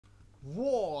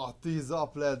What is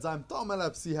up, lads? I'm Tom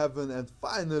LFC Heaven, and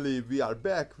finally we are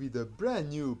back with a brand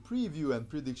new preview and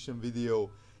prediction video.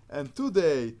 And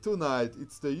tonight,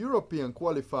 it's the European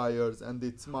qualifiers, and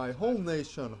it's my home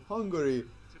nation, Hungary,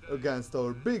 against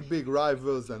our big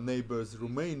rivals and neighbors,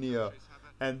 Romania.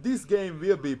 And this game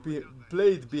will be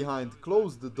played behind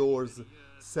closed doors,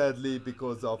 sadly,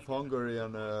 because of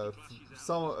Hungarian, a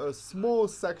small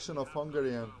section of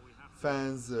Hungarian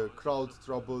fans, crowd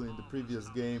trouble in the previous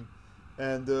game.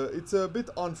 And it's a bit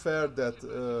unfair that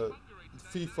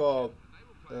FIFA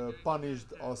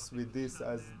punished us with this,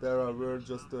 as were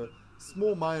just a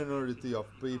small minority of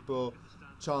people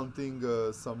chanting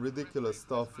some ridiculous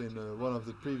stuff in one of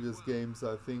the previous games,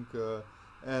 I think.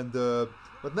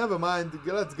 But never mind,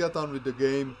 let's get on with the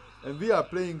game. And we are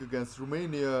playing against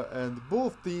Romania, and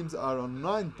both teams are on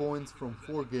 9 points from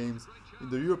 4 games in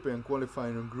the European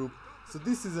qualifying group. So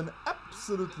this is an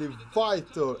absolutely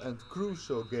vital and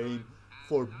crucial game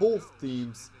for both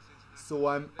teams. So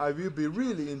I will be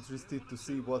really interested to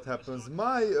see what happens.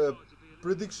 My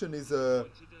prediction is a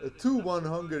 2-1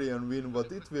 Hungarian win,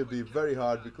 but it will be very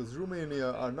hard because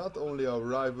Romania are not only our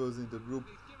rivals in the group,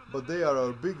 but they are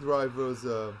our big rivals.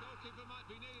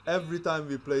 Every time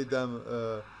we play them,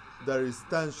 there is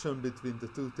tension between the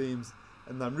two teams,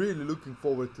 and I'm really looking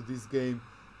forward to this game.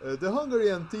 The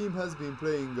Hungarian team has been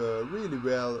playing really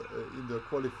well in the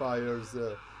qualifiers.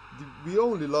 We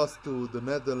only lost to the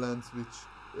Netherlands, which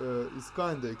is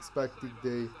kinda expected.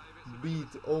 They beat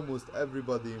almost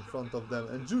everybody in front of them,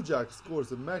 and Zuzak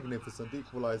scores a magnificent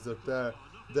equalizer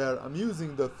there. I'm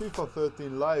using the FIFA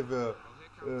 13 live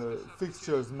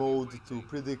fixtures mode to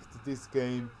predict this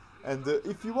game. And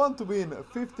if you want to win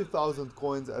 50,000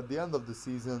 coins at the end of the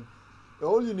season,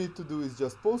 all you need to do is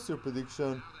just post your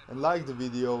prediction and like the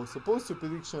video. So post your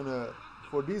prediction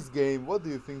for this game. What do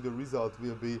you think the result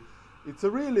will be? It's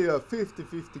really a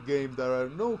 50-50 game. There are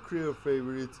no clear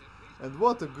favorites. And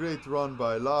what a great run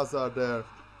by Lazar there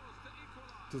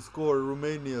to score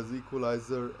Romania's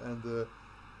equalizer. And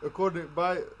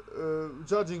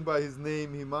judging by his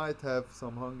name, he might have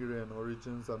some Hungarian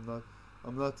origins. I'm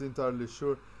not entirely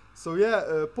sure. So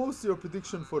yeah, post your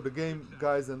prediction for the game,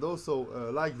 guys, and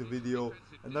also like the video.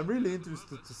 And I'm really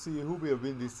interested to see who will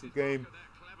win this game.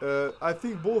 I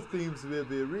think both teams will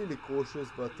be really cautious,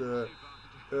 but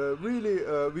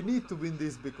we need to win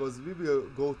this because we will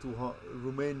go to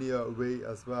Romania away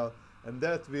as well, and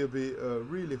that will be a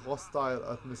really hostile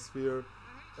atmosphere,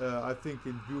 I think,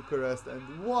 in Bucharest. And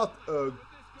what a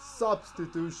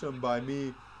substitution by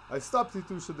me! I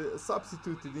substituted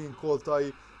in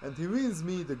Koltai, and he wins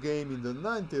me the game in the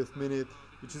 90th minute,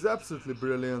 which is absolutely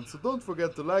brilliant. So don't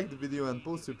forget to like the video and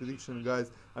post your prediction,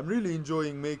 guys. I'm really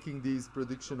enjoying making these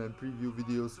prediction and preview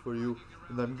videos for you,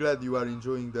 and I'm glad you are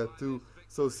enjoying that too.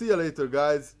 So see you later,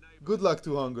 guys. Good luck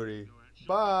to Hungary.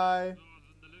 Bye!